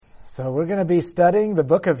So we're going to be studying the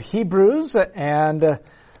book of Hebrews, and the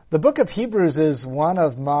book of Hebrews is one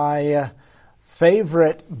of my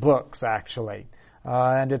favorite books, actually.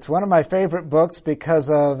 And it's one of my favorite books because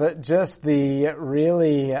of just the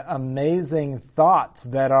really amazing thoughts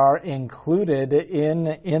that are included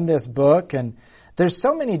in this book. And there's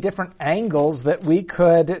so many different angles that we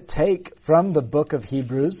could take from the book of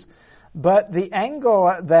Hebrews. But the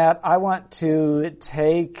angle that I want to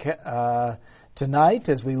take tonight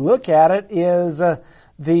as we look at it is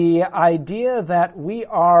the idea that we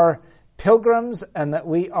are pilgrims and that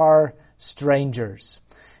we are strangers.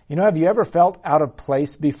 You know, have you ever felt out of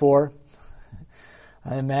place before?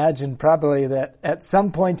 I imagine probably that at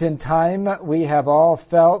some point in time we have all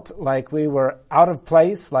felt like we were out of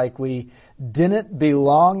place, like we didn't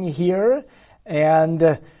belong here,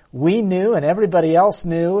 and we knew and everybody else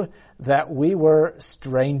knew that we were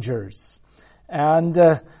strangers.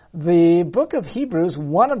 And the book of Hebrews,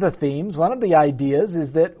 one of the themes, one of the ideas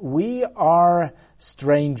is that we are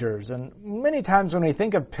strangers. And many times when we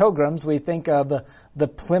think of pilgrims, we think of the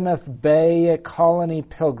Plymouth Bay colony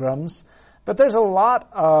pilgrims. But there's a lot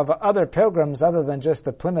of other pilgrims other than just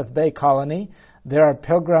the Plymouth Bay colony. There are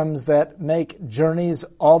pilgrims that make journeys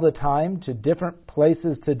all the time to different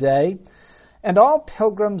places today. And all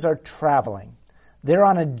pilgrims are traveling. They're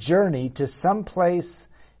on a journey to some place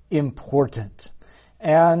important.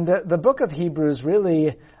 And the book of Hebrews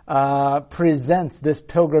really presents this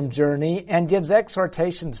pilgrim journey and gives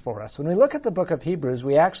exhortations for us. When we look at the book of Hebrews,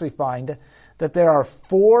 we actually find that there are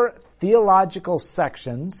 4 theological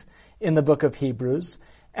sections in the book of Hebrews,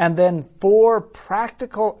 and then 4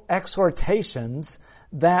 practical exhortations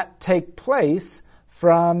that take place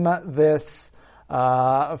from this,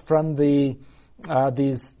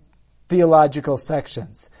 these theological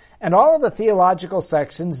sections. And all of the theological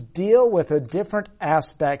sections deal with a different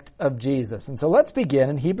aspect of Jesus. And so let's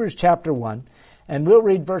begin in Hebrews chapter 1, and we'll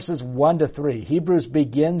read verses 1 to 3. Hebrews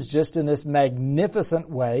begins just in this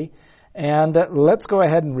magnificent way, and let's go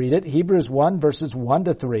ahead and read it. Hebrews 1, verses 1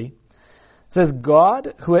 to 3. It says,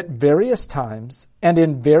 God, who at various times and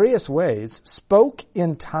in various ways spoke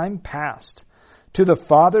in time past to the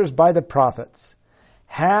fathers by the prophets,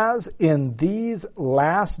 has in these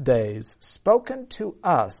last days spoken to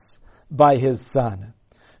us by his Son,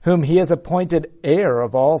 whom he has appointed heir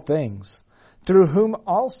of all things, through whom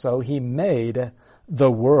also he made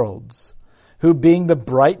the worlds, who being the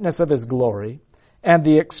brightness of his glory and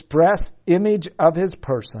the express image of his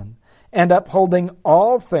person, and upholding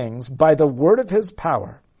all things by the word of his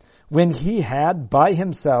power, when he had by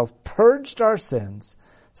himself purged our sins,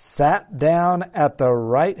 sat down at the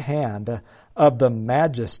right hand of the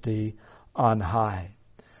majesty on high.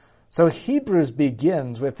 So Hebrews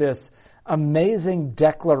begins with this amazing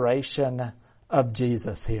declaration of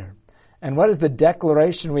Jesus here. And what is the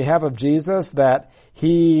declaration we have of Jesus? That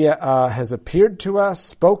he has appeared to us,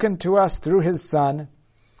 spoken to us through his Son,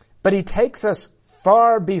 but he takes us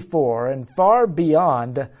far before and far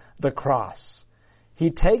beyond the cross.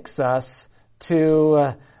 He takes us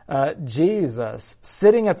to Jesus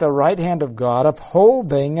sitting at the right hand of God,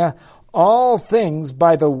 upholding all things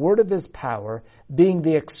by the word of his power, being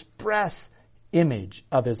the express image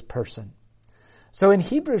of his person. So in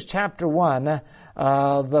Hebrews chapter 1,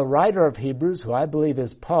 the writer of Hebrews, who I believe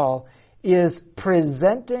is Paul, is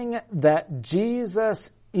presenting that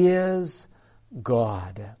Jesus is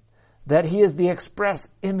God, that he is the express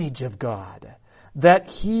image of God, that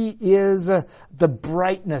he is the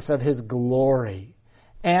brightness of his glory,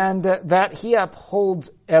 and that he upholds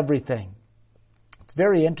everything. It's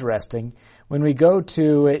very interesting. When we go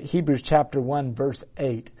to Hebrews chapter 1, verse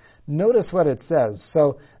 8, notice what it says.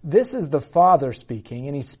 So this is the Father speaking,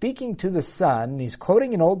 and he's speaking to the Son, and he's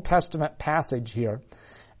quoting an Old Testament passage here.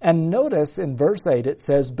 And notice in verse 8 it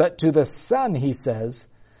says, but to the Son he says,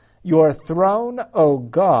 your throne, O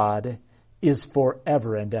God, is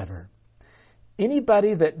forever and ever.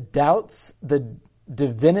 Anybody that doubts the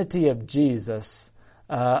divinity of Jesus,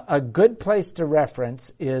 a good place to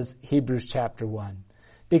reference is Hebrews chapter 1.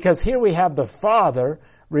 Because here we have the Father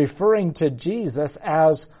referring to Jesus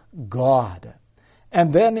as God.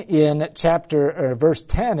 And then in verse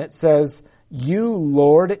 10 it says, you,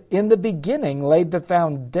 Lord, in the beginning laid the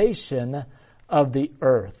foundation of the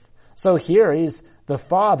earth. So here the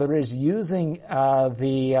Father is using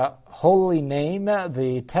the holy name,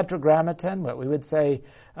 the Tetragrammaton, what we would say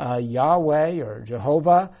Yahweh or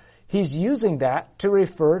Jehovah. He's using that to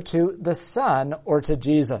refer to the Son or to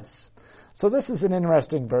Jesus. So this is an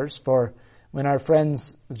interesting verse for when our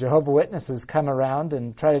friends, Jehovah's Witnesses, come around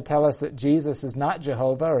and try to tell us that Jesus is not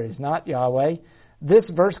Jehovah or he's not Yahweh. This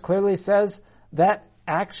verse clearly says that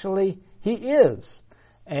actually he is.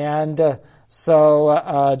 And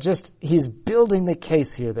so he's building the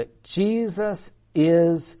case here that Jesus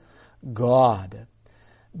is God.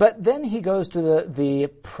 But then he goes to the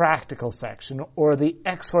practical section, or the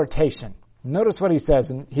exhortation. Notice what he says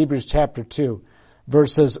in Hebrews chapter 2,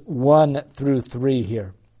 verses 1 through 3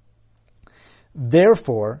 here.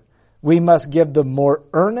 Therefore, we must give the more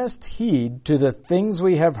earnest heed to the things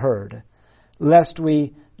we have heard, lest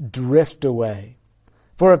we drift away.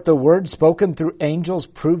 For if the word spoken through angels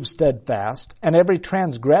proved steadfast, and every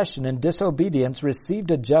transgression and disobedience received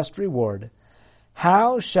a just reward,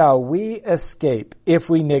 how shall we escape if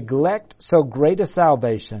we neglect so great a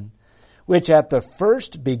salvation, which at the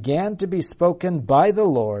first began to be spoken by the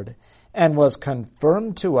Lord, and was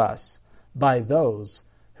confirmed to us by those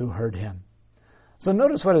who heard him? So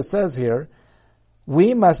notice what it says here.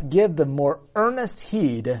 We must give the more earnest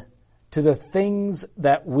heed to the things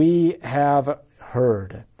that we have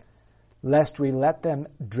heard, lest we let them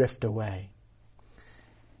drift away.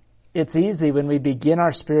 It's easy when we begin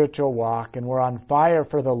our spiritual walk and we're on fire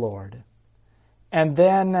for the Lord, and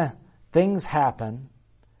then things happen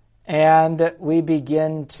and we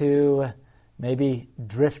begin to maybe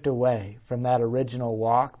drift away from that original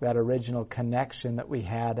walk, that original connection that we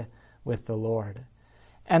had with the Lord.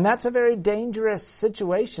 And that's a very dangerous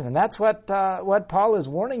situation. And that's what Paul is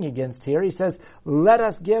warning against here. He says, let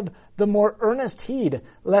us give the more earnest heed,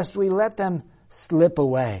 lest we let them slip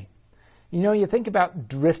away. You know, you think about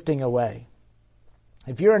drifting away.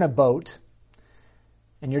 If you're in a boat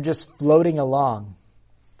and you're just floating along,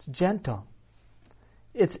 it's gentle.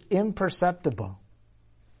 It's imperceptible.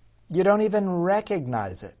 You don't even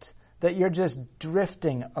recognize it, that you're just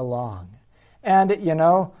drifting along. And, you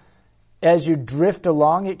know, as you drift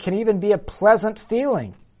along, it can even be a pleasant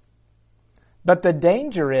feeling. But the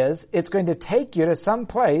danger is it's going to take you to some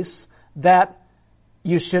place that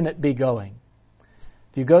you shouldn't be going.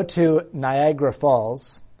 If you go to Niagara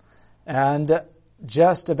Falls, and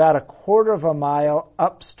just about a quarter of a mile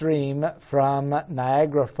upstream from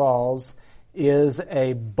Niagara Falls is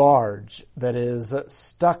a barge that is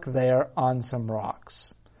stuck there on some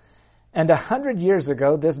rocks. And 100 years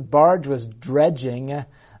ago, this barge was dredging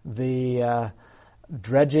the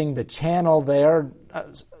channel there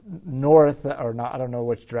north, or not, I don't know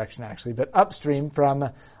which direction actually, but upstream from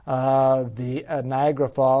the Niagara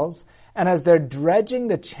Falls. And as they're dredging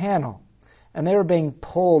the channel, and they were being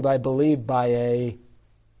pulled, I believe, by a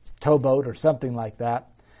towboat or something like that,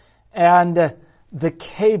 and the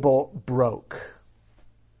cable broke.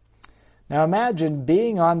 Now imagine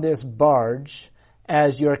being on this barge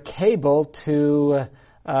as your cable to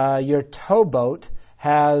your towboat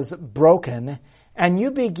has broken, and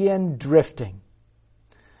you begin drifting.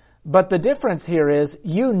 But the difference here is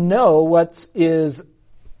you know what's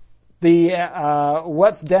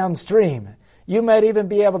downstream. You might even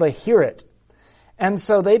be able to hear it. And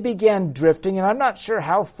so they began drifting, and I'm not sure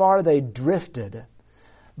how far they drifted,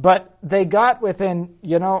 but they got within,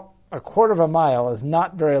 a quarter of a mile is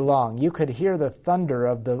not very long. You could hear the thunder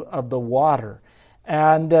of the water.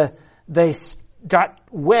 And they got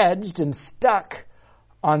wedged and stuck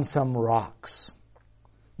on some rocks.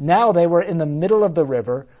 Now they were in the middle of the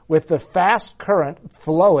river with the fast current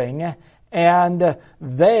flowing, and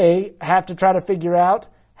they have to try to figure out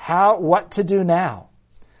what to do now.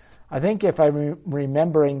 I think if I'm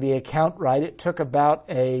remembering the account right, it took about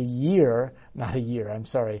a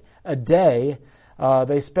day.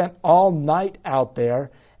 They spent all night out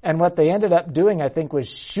there, and what they ended up doing, I think, was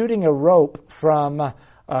shooting a rope from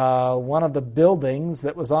one of the buildings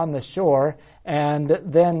that was on the shore, and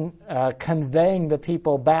then conveying the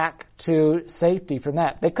people back to safety from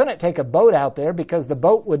that. They couldn't take a boat out there because the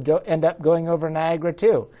boat would end up going over Niagara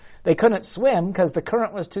too. They couldn't swim because the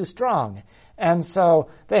current was too strong. And so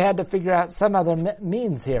they had to figure out some other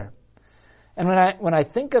means here. And when I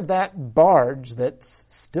think of that barge that's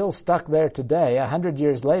still stuck there today, 100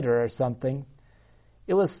 years later or something,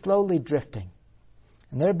 it was slowly drifting.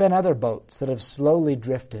 And there have been other boats that have slowly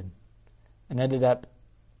drifted and ended up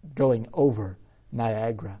going over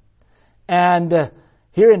Niagara. And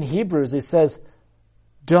here in Hebrews it says,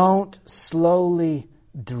 don't slowly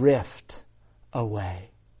drift away.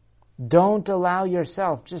 Don't allow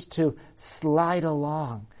yourself just to slide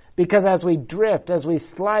along. Because as we drift, as we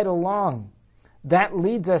slide along, that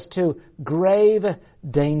leads us to grave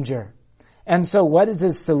danger. And so what is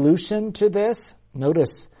his solution to this?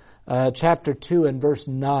 Notice chapter 2 and verse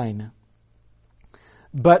 9.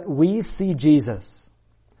 But we see Jesus,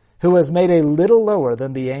 who was made a little lower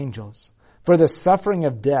than the angels, for the suffering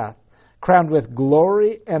of death, crowned with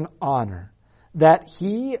glory and honor, that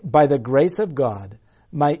he, by the grace of God,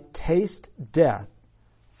 might taste death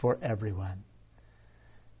for everyone.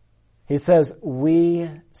 He says, we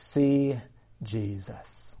see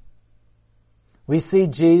Jesus. We see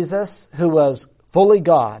Jesus, who was fully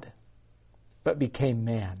God, but became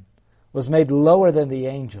man, was made lower than the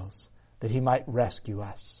angels, that he might rescue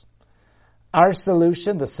us. Our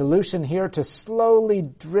solution, the solution here to slowly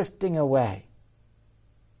drifting away,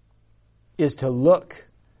 is to look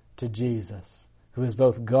to Jesus, who is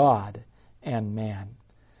both God and man.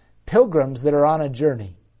 Pilgrims that are on a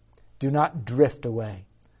journey do not drift away.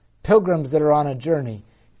 Pilgrims that are on a journey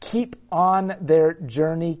keep on their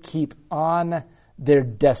journey, keep on their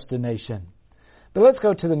destination. But let's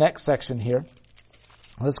go to the next section here.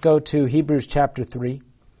 Let's go to Hebrews chapter 3.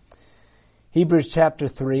 Hebrews chapter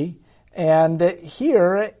 3. And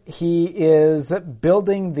here he is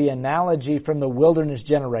building the analogy from the wilderness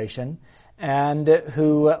generation and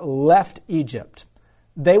who left Egypt.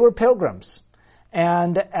 They were pilgrims.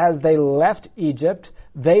 And as they left Egypt,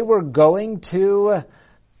 they were going to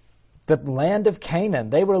the land of Canaan.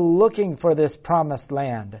 They were looking for this promised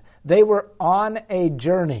land. They were on a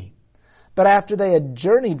journey. But after they had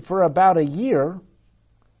journeyed for about a year,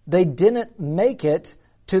 they didn't make it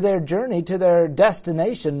to their journey, to their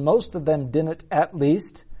destination. Most of them didn't, at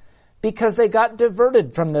least, because they got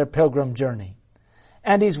diverted from their pilgrim journey.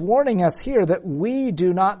 And he's warning us here that we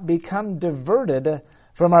do not become diverted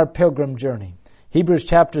from our pilgrim journey. Hebrews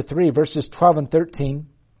chapter 3, verses 12 and 13.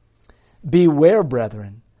 Beware,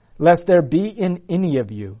 brethren, lest there be in any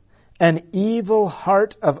of you an evil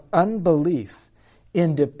heart of unbelief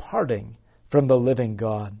in departing from the living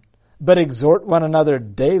God. But exhort one another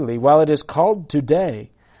daily while it is called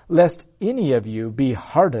today, lest any of you be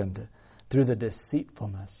hardened through the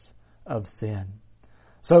deceitfulness of sin.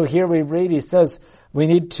 So here we read, he says, we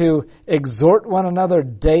need to exhort one another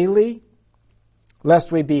daily,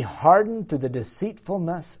 lest we be hardened through the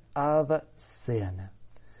deceitfulness of sin.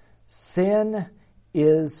 Sin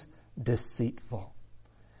is deceitful.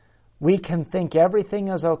 We can think everything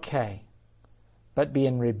is okay, but be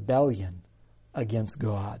in rebellion against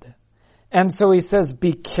God. And so he says,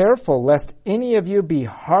 be careful lest any of you be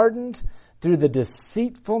hardened through the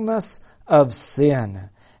deceitfulness of sin.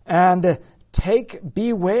 And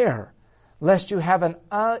beware lest you have an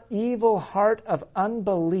evil heart of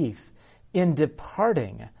unbelief in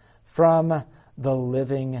departing from the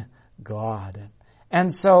living God.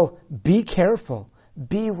 And so be careful,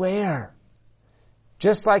 beware.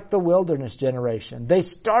 Just like the wilderness generation. They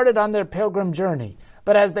started on their pilgrim journey.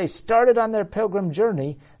 But as they started on their pilgrim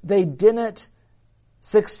journey, they didn't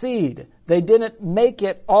succeed. They didn't make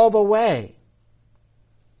it all the way.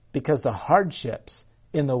 Because the hardships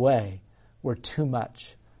in the way were too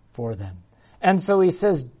much for them. And so he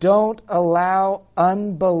says, don't allow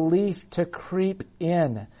unbelief to creep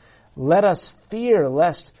in. Let us fear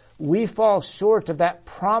lest we fall short of that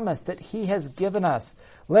promise that he has given us.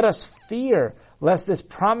 Let us fear lest this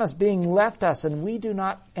promise being left us and we do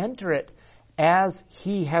not enter it as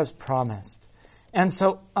he has promised. And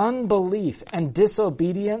so unbelief and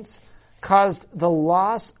disobedience caused the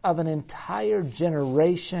loss of an entire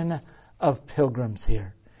generation of pilgrims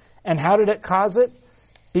here. And how did it cause it?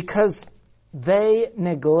 Because they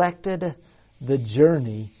neglected the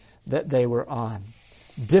journey that they were on.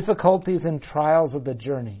 Difficulties and trials of the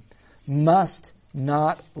journey must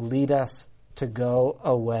not lead us to go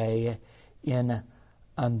away in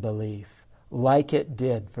unbelief, like it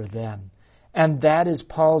did for them. And that is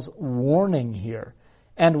Paul's warning here.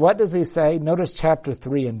 And what does he say? Notice chapter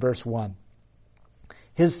 3 and verse 1.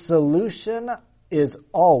 His solution is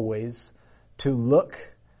always to look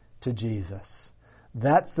to Jesus.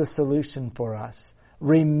 That's the solution for us.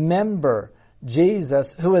 Remember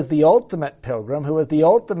Jesus, who is the ultimate pilgrim, who is the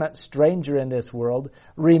ultimate stranger in this world.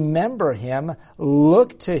 Remember him,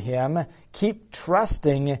 look to him, keep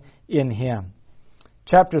trusting in him.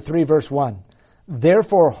 Chapter 3, verse 1.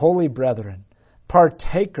 Therefore, holy brethren,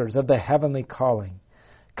 partakers of the heavenly calling,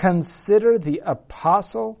 consider the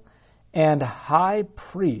apostle and high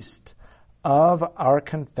priest of our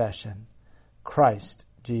confession, Christ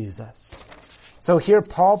Jesus. So here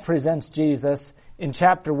Paul presents Jesus in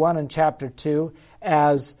chapter 1 and chapter 2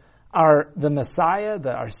 as the Messiah,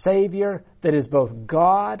 our Savior, that is both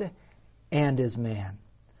God and is man.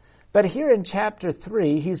 But here in chapter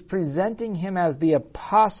 3, he's presenting him as the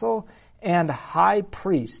apostle and high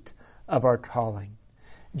priest of our calling.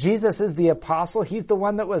 Jesus is the apostle. He's the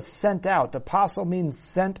one that was sent out. Apostle means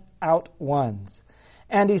sent out ones.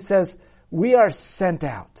 And he says, we are sent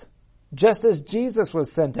out. Just as Jesus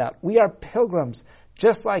was sent out. We are pilgrims,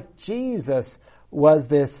 just like Jesus was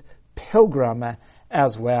this pilgrim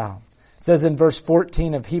as well. It says in verse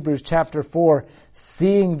 14 of Hebrews chapter 4,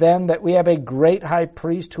 seeing then that we have a great high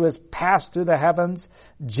priest who has passed through the heavens,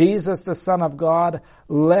 Jesus the Son of God,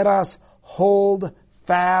 let us hold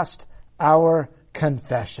fast our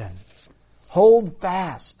confession. Hold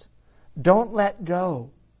fast. Don't let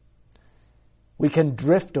go. We can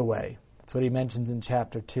drift away. That's what he mentions in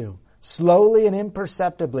chapter 2. Slowly and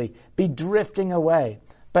imperceptibly be drifting away.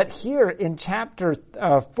 But here in chapter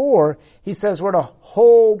 4, he says we're to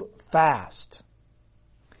hold fast.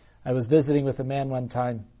 I was visiting with a man one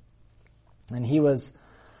time, and he was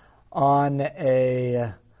on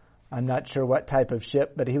I'm not sure what type of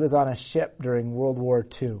ship, but he was on a ship during World War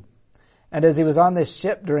II. And as he was on this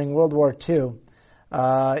ship during World War II,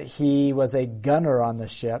 he was a gunner on the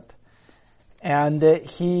ship, and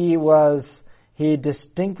he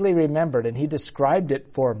distinctly remembered, and he described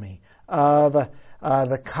it for me, of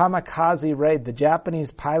the kamikaze raid. The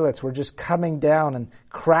Japanese pilots were just coming down and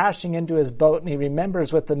crashing into his boat, and he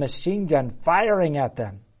remembers with the machine gun firing at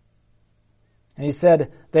them. And he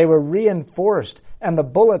said they were reinforced, and the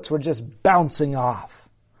bullets were just bouncing off.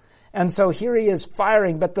 And so here he is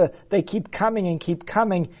firing, but they keep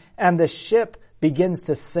coming, and the ship begins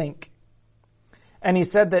to sink. And he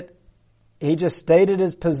said that he just stayed at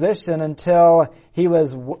his position until he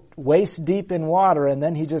was waist deep in water, and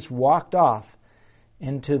then he just walked off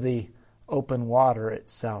into the open water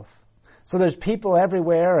itself. So there's people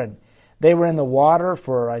everywhere, and they were in the water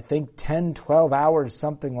for, I think, 10, 12 hours,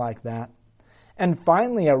 something like that. And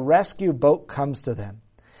finally, a rescue boat comes to them.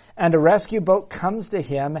 And a rescue boat comes to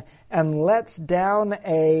him and lets down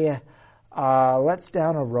a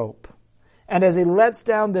rope. And as he lets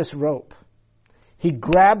down this rope, he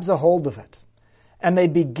grabs a hold of it. And they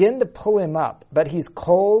begin to pull him up. But he's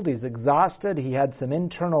cold, he's exhausted, he had some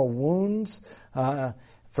internal wounds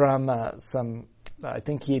from I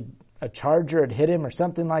think a charger had hit him or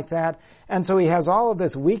something like that. And so he has all of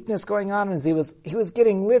this weakness going on. As he was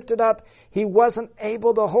getting lifted up, he wasn't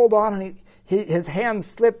able to hold on, and his hand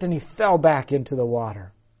slipped and he fell back into the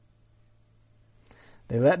water.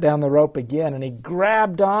 They let down the rope again, and he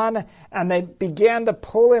grabbed on, and they began to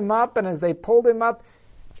pull him up, and as they pulled him up,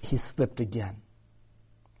 he slipped again.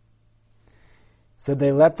 So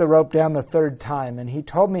they let the rope down the third time, and he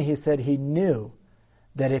told me, he said he knew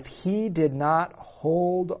that if he did not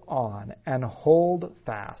hold on and hold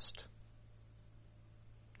fast,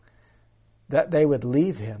 that they would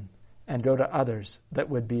leave him and go to others that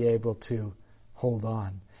would be able to hold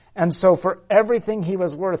on. And so for everything he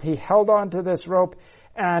was worth, he held on to this rope,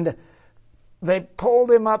 and they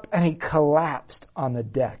pulled him up, and he collapsed on the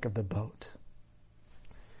deck of the boat.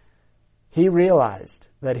 He realized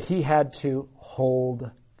that he had to hold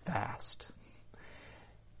fast.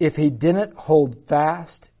 If he didn't hold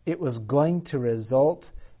fast, it was going to result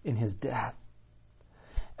in his death.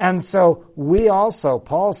 And so we also,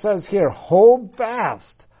 Paul says here, hold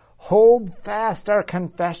fast our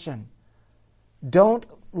confession. Don't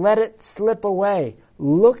let it slip away.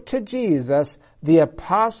 Look to Jesus, the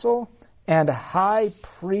apostle and high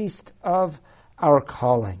priest of our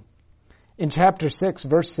calling. In chapter 6,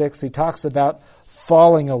 verse 6, he talks about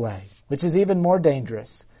falling away, which is even more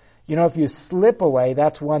dangerous. You know, if you slip away,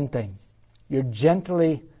 that's one thing. You're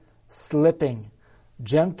gently slipping,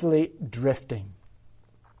 gently drifting.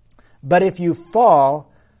 But if you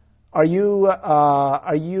fall, are you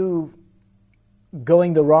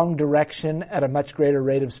going the wrong direction at a much greater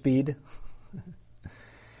rate of speed?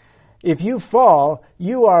 If you fall,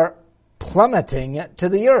 you are plummeting to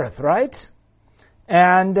the earth, right?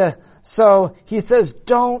 And so he says,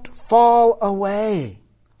 don't fall away.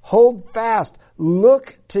 Hold fast.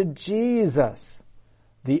 Look to Jesus,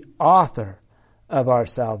 the author of our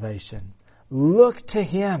salvation. Look to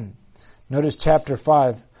him. Notice chapter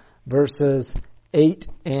 5, verses 8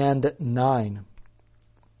 and 9.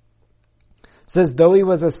 It says, though he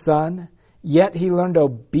was a son, yet he learned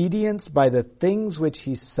obedience by the things which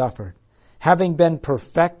he suffered. Having been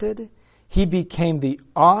perfected, he became the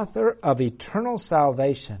author of eternal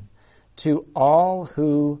salvation to all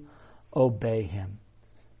who obey him.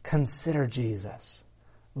 Consider Jesus.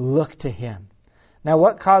 Look to him. Now,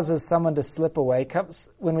 what causes someone to slip away?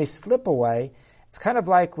 When we slip away, it's kind of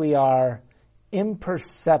like we are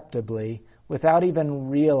imperceptibly, without even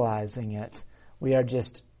realizing it, we are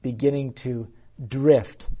just beginning to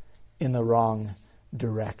drift in the wrong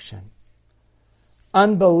direction.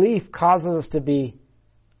 Unbelief causes us to be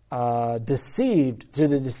deceived through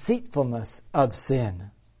the deceitfulness of sin.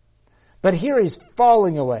 But here he's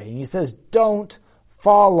falling away, and he says, don't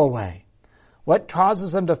fall away. What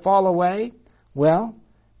causes them to fall away? Well,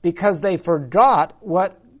 because they forgot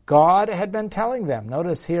what God had been telling them.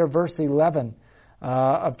 Notice here verse 11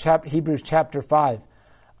 Hebrews chapter 5,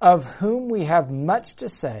 of whom we have much to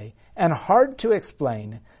say and hard to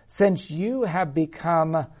explain, since you have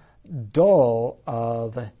become dull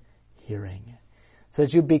of hearing.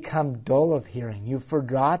 Since you've become dull of hearing, you've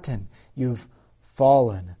forgotten, you've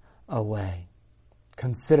fallen away.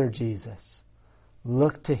 Consider Jesus.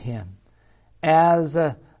 Look to him as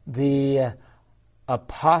the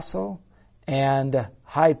apostle and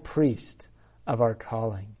high priest of our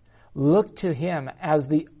calling. Look to him as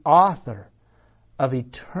the author of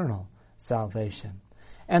eternal salvation.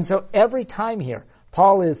 And so every time here,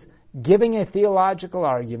 Paul is giving a theological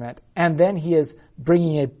argument, and then he is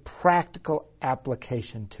bringing a practical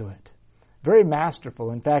application to it. Very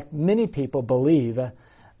masterful. In fact, many people believe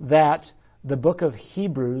that the book of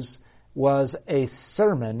Hebrews was a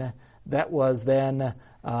sermon that was then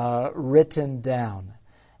written down,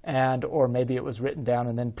 or maybe it was written down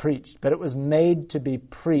and then preached, but it was made to be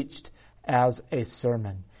preached as a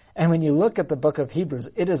sermon. And when you look at the book of Hebrews,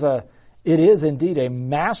 it is indeed a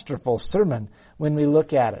masterful sermon when we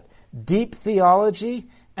look at it. Deep theology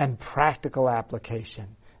and practical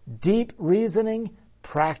application. Deep reasoning,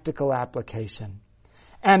 practical application.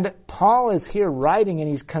 And Paul is here writing, and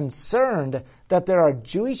he's concerned that there are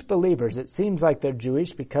Jewish believers. It seems like they're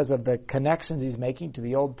Jewish because of the connections he's making to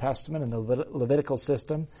the Old Testament and the Levitical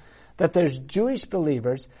system, that there's Jewish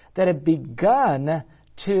believers that have begun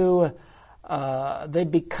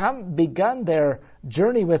their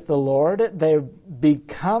journey with the Lord. They've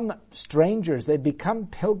become strangers. They've become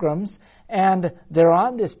pilgrims, and they're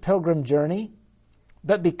on this pilgrim journey.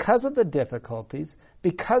 But because of the difficulties,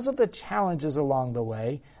 because of the challenges along the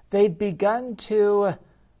way, they've begun to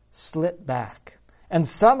slip back. And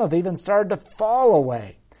some have even started to fall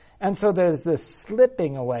away. And so there's this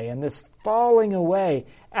slipping away and this falling away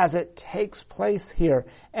as it takes place here.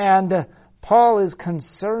 And Paul is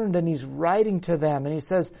concerned, and he's writing to them, and he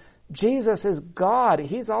says, Jesus is God.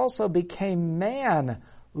 He's also became man.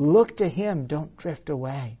 Look to him. Don't drift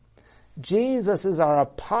away. Jesus is our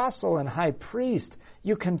apostle and high priest.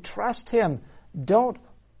 You can trust him. Don't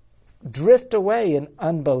drift away in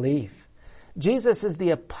unbelief. Jesus is the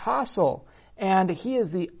apostle, and he is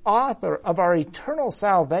the author of our eternal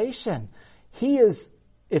salvation.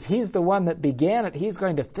 If he's the one that began it, he's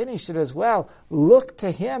going to finish it as well. Look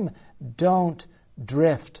to him. Don't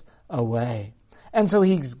drift away. And so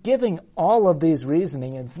he's giving all of these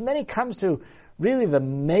reasonings, and then he comes to really the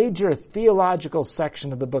major theological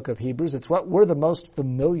section of the book of Hebrews. It's what we're the most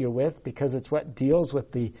familiar with because it's what deals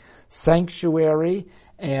with the sanctuary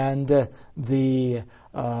and the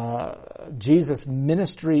Jesus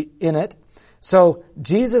ministry in it. So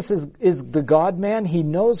Jesus is the God-man. He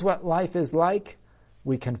knows what life is like.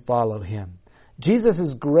 We can follow him. Jesus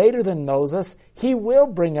is greater than Moses. He will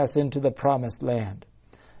bring us into the promised land.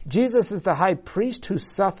 Jesus is the high priest who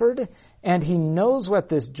suffered, and he knows what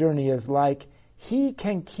this journey is like. He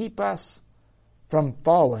can keep us from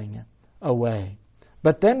falling away.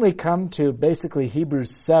 But then we come to basically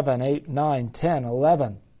Hebrews 7, 8, 9, 10,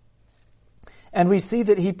 11. And we see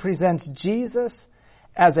that he presents Jesus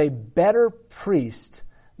as a better priest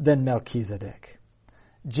than Melchizedek.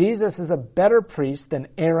 Jesus is a better priest than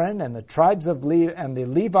Aaron and the tribes of and the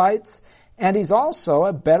Levites, and he's also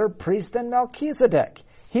a better priest than Melchizedek.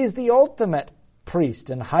 He's the ultimate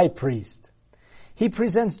priest and high priest. He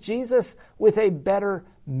presents Jesus with a better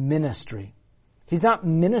ministry. He's not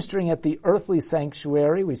ministering at the earthly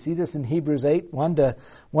sanctuary. We see this in Hebrews 8, 1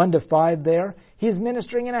 to 5 there. He's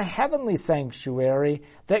ministering in a heavenly sanctuary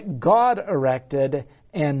that God erected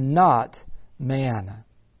and not man.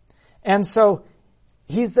 And so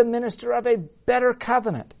he's the minister of a better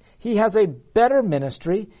covenant. He has a better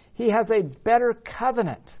ministry. He has a better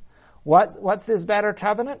covenant. What's this better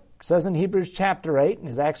covenant? It says in Hebrews chapter 8, and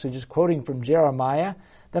he's actually just quoting from Jeremiah,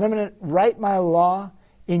 that I'm going to write my law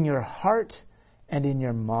in your heart and in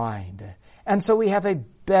your mind. And so we have a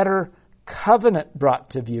better covenant brought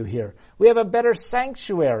to view here. We have a better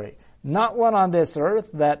sanctuary, not one on this earth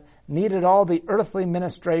that needed all the earthly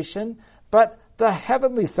ministration, but the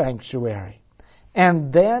heavenly sanctuary.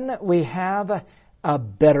 And then we have a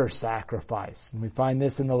better sacrifice. And we find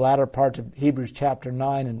this in the latter part of Hebrews chapter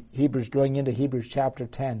 9 and Hebrews going into Hebrews chapter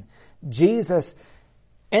 10. Jesus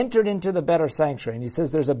entered into the better sanctuary. And he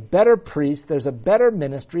says there's a better priest, there's a better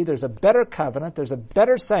ministry, there's a better covenant, there's a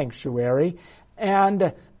better sanctuary.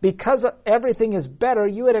 And because everything is better,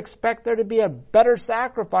 you would expect there to be a better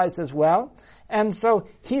sacrifice as well. And so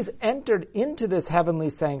he's entered into this heavenly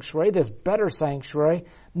sanctuary, this better sanctuary,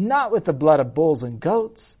 not with the blood of bulls and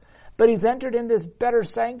goats, but he's entered in this better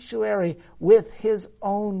sanctuary with his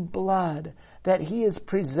own blood that he is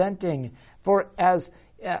presenting for as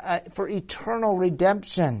for eternal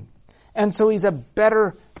redemption. And so he's a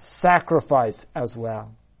better sacrifice as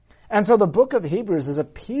well. And so the book of Hebrews is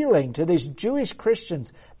appealing to these Jewish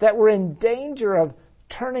Christians that were in danger of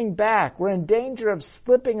turning back, were in danger of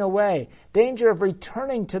slipping away, danger of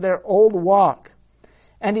returning to their old walk.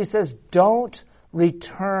 And he says, don't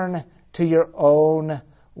return to your own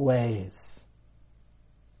ways.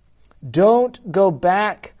 Don't go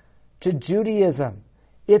back to Judaism.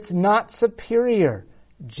 It's not superior.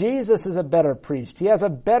 Jesus is a better priest. He has a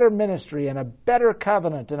better ministry and a better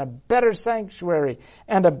covenant and a better sanctuary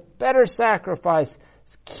and a better sacrifice.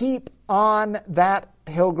 Keep on that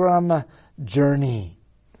pilgrim journey.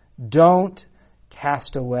 Don't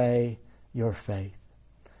cast away your faith.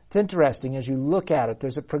 It's interesting as you look at it,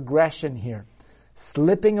 there's a progression here.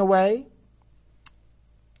 Slipping away,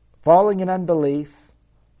 falling in unbelief,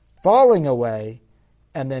 falling away,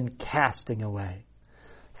 and then casting away.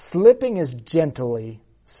 Slipping is gently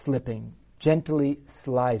slipping, gently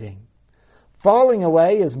sliding. Falling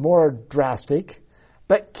away is more drastic,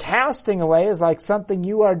 but casting away is like something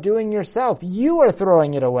you are doing yourself. You are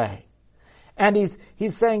throwing it away. And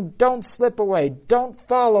he's saying, don't slip away, don't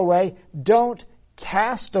fall away, don't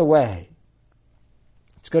cast away.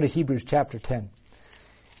 Let's go to Hebrews chapter 10.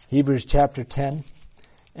 Hebrews chapter 10.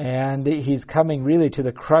 And he's coming really to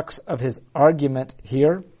the crux of his argument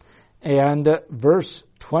here. And verse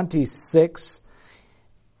 26,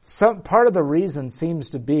 some part of the reason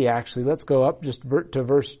seems to be, actually, let's go up just to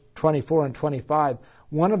verse 24 and 25.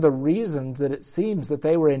 One of the reasons that it seems that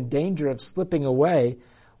they were in danger of slipping away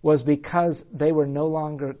was because they were no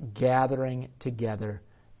longer gathering together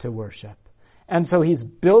to worship. And so he's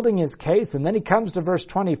building his case, and then he comes to verse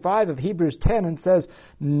 25 of Hebrews 10 and says,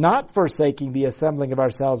 not forsaking the assembling of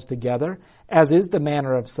ourselves together, as is the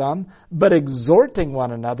manner of some, but exhorting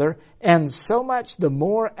one another, and so much the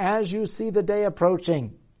more as you see the day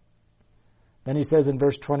approaching. Then he says in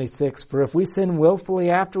verse 26, for if we sin willfully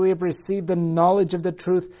after we have received the knowledge of the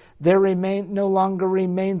truth, there no longer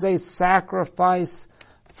remains a sacrifice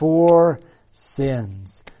for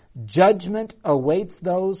sins. Judgment awaits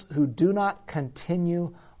those who do not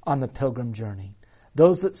continue on the pilgrim journey.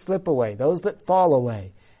 Those that slip away, those that fall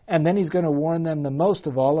away. And then he's going to warn them the most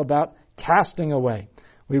of all about casting away.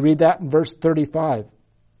 We read that in verse 35.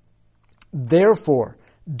 Therefore,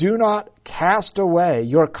 do not cast away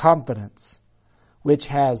your confidence, which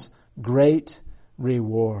has great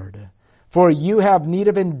reward. For you have need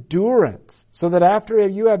of endurance, so that after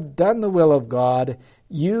you have done the will of God,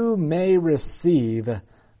 you may receive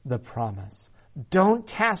the promise. Don't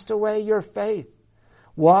cast away your faith.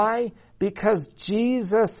 Why? Because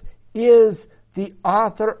Jesus is the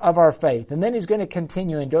author of our faith. And then he's going to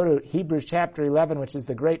continue and go to Hebrews chapter 11, which is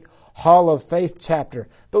the great Hall of Faith chapter.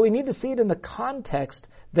 But we need to see it in the context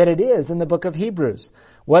that it is in the book of Hebrews.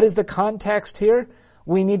 What is the context here?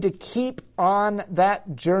 We need to keep on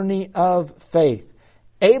that journey of faith.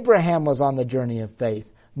 Abraham was on the journey of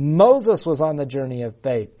faith. Moses was on the journey of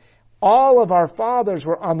faith. All of our fathers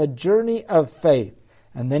were on the journey of faith.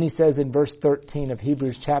 And then he says in verse 13 of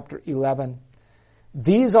Hebrews chapter 11,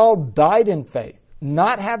 these all died in faith,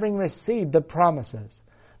 not having received the promises,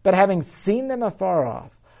 but having seen them afar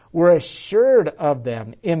off, were assured of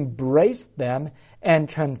them, embraced them, and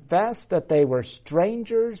confessed that they were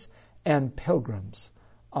strangers and pilgrims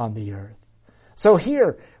on the earth. So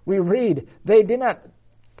here we read, they did not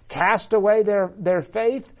cast away their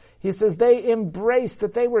faith. He says they embraced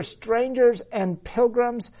that they were strangers and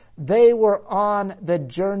pilgrims. They were on the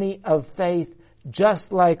journey of faith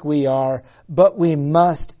just like we are, but we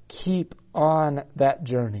must keep on that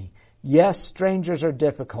journey. Yes, strangers are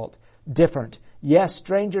different. Yes,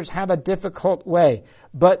 strangers have a difficult way,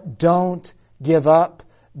 but don't give up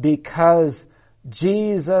because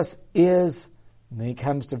Jesus is, and then he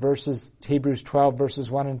comes to Hebrews 12, verses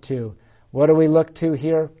 1 and 2. What do we look to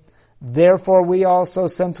here? Therefore we also,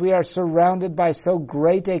 since we are surrounded by so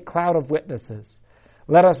great a cloud of witnesses,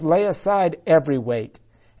 let us lay aside every weight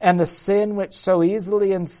and the sin which so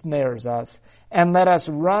easily ensnares us, and let us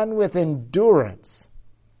run with endurance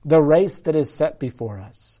the race that is set before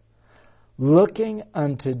us, looking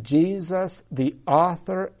unto Jesus, the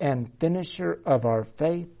author and finisher of our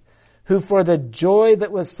faith, who for the joy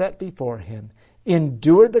that was set before him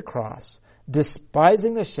endured the cross,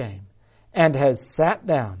 despising the shame, and has sat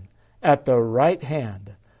down at the right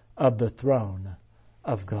hand of the throne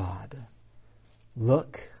of God.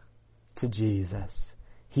 Look to Jesus.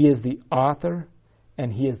 He is the author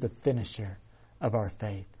and he is the finisher of our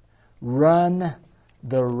faith. Run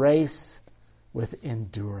the race with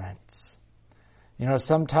endurance. You know,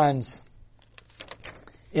 sometimes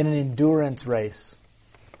in an endurance race,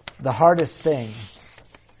 the hardest thing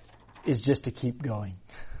is just to keep going.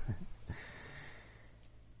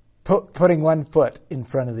 Putting one foot in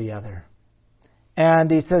front of the other. And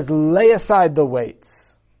he says, lay aside the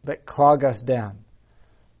weights that clog us down.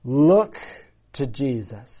 Look to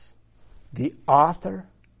Jesus, the author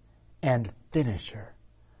and finisher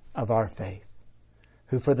of our faith,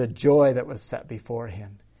 who for the joy that was set before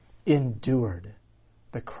him endured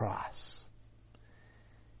the cross.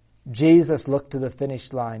 Jesus looked to the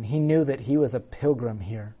finish line. He knew that he was a pilgrim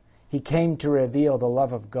here. He came to reveal the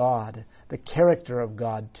love of God, the character of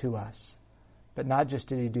God to us. But not just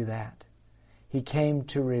did he do that. He came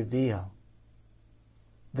to reveal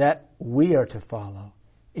that we are to follow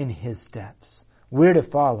in his steps. We're to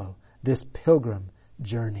follow this pilgrim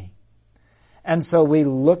journey. And so we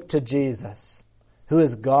look to Jesus, who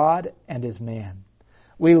is God and is man.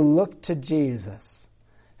 We look to Jesus,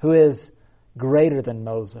 who is greater than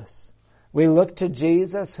Moses. We look to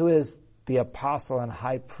Jesus, who is the apostle and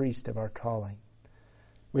high priest of our calling.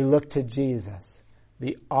 We look to Jesus,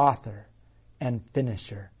 the author and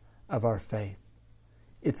finisher of our faith.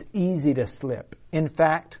 It's easy to slip. In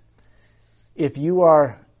fact, it's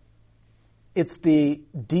the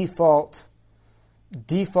default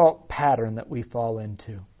pattern that we fall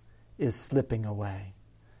into is slipping away,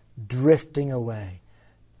 drifting away,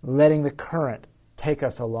 letting the current take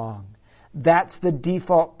us along. That's the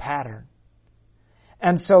default pattern.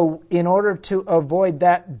 And so in order to avoid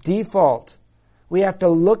that default, we have to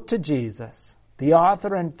look to Jesus, the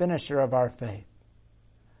author and finisher of our faith.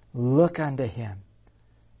 Look unto him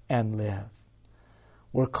and live.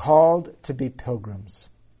 We're called to be pilgrims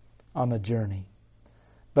on the journey.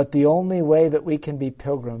 But the only way that we can be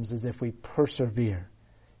pilgrims is if we persevere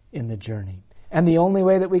in the journey. And the only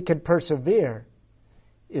way that we can persevere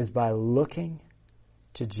is by looking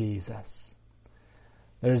to Jesus.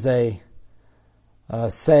 There's a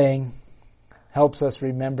saying, helps us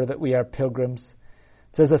remember that we are pilgrims.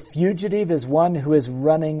 It says, a fugitive is one who is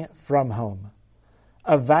running from home.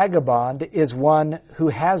 A vagabond is one who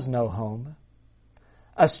has no home.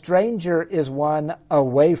 A stranger is one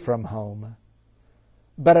away from home.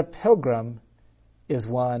 But a pilgrim is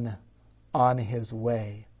one on his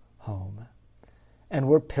way home. And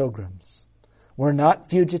we're pilgrims. We're not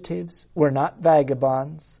fugitives. We're not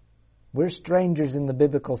vagabonds. We're strangers in the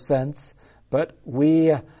biblical sense, but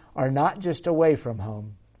we are not just away from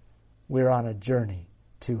home. We're on a journey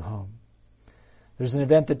to home. There's an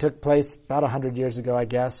event that took place about 100 years ago, I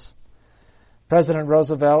guess. President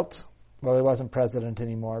Roosevelt, well, he wasn't president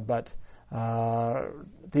anymore, but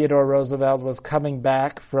Theodore Roosevelt was coming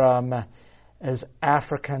back from his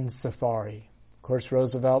African safari. Of course,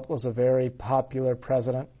 Roosevelt was a very popular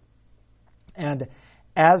president. And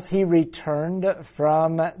as he returned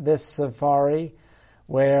from this safari,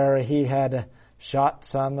 where he had shot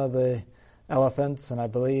some of the elephants, and I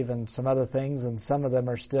believe, and some other things, and some of them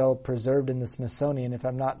are still preserved in the Smithsonian, if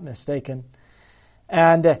I'm not mistaken.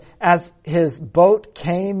 And as his boat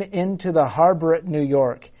came into the harbor at New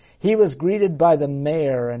York, he was greeted by the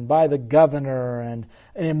mayor and by the governor and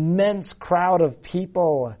an immense crowd of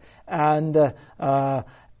people and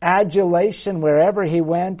adulation wherever he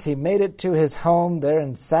went. He made it to his home there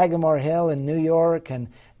in Sagamore Hill in New York and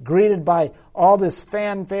greeted by all this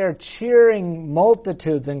fanfare, cheering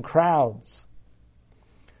multitudes and crowds.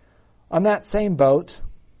 On that same boat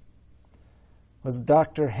was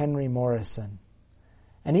Dr. Henry Morrison,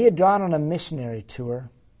 and he had gone on a missionary tour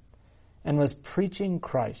and was preaching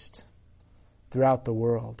Christ throughout the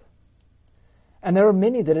world. And there were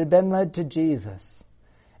many that had been led to Jesus.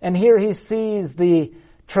 And here he sees the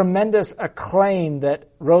tremendous acclaim that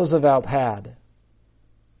Roosevelt had.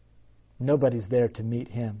 Nobody's there to meet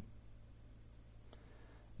him.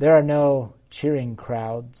 There are no cheering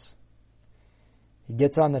crowds. He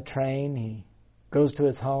gets on the train, he goes to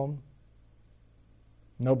his home.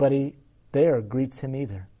 Nobody there greets him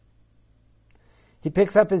either. He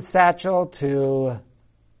picks up his satchel to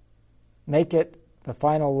make it the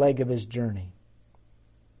final leg of his journey.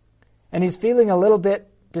 And he's feeling a little bit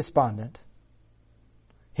despondent.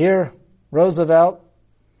 Here, Roosevelt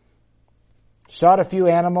shot a few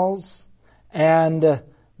animals, and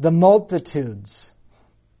the multitudes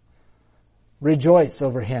rejoice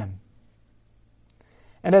over him.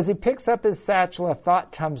 And as he picks up his satchel, a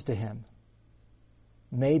thought comes to him.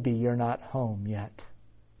 Maybe you're not home yet.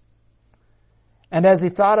 And as he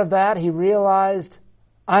thought of that, he realized,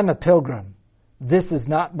 I'm a pilgrim. This is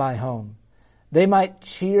not my home. They might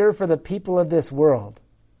cheer for the people of this world,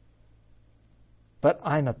 but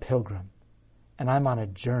I'm a pilgrim, and I'm on a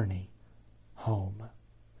journey home.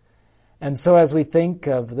 And so as we think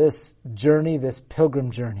of this journey, this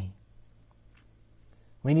pilgrim journey,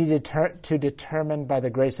 We need to determine by the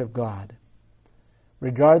grace of God,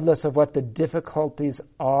 regardless of what the difficulties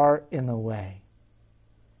are in the way,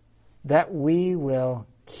 that we will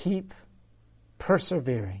keep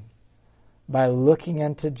persevering by looking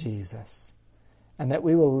unto Jesus, and that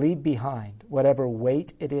we will leave behind whatever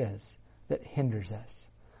weight it is that hinders us.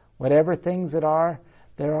 Whatever things there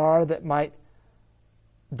are that might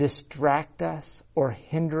distract us or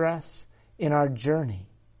hinder us in our journey,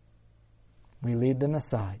 we leave them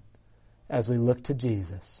aside as we look to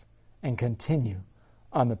Jesus and continue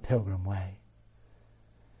on the pilgrim way.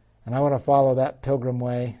 And I want to follow that pilgrim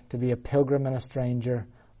way, to be a pilgrim and a stranger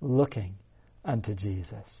looking unto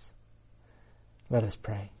Jesus. Let us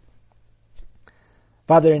pray.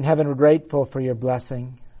 Father in heaven, we're grateful for your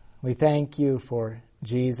blessing. We thank you for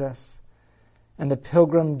Jesus and the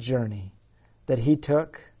pilgrim journey that he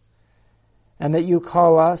took, and that you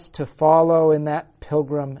call us to follow in that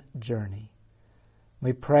pilgrim journey.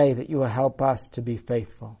 We pray that you will help us to be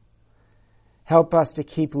faithful. Help us to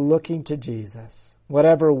keep looking to Jesus.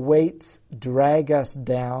 Whatever weights drag us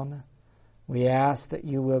down, we ask that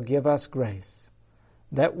you will give us grace,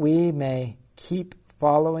 that we may keep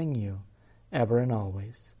following you ever and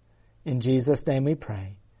always. In Jesus' name we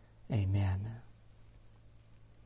pray. Amen.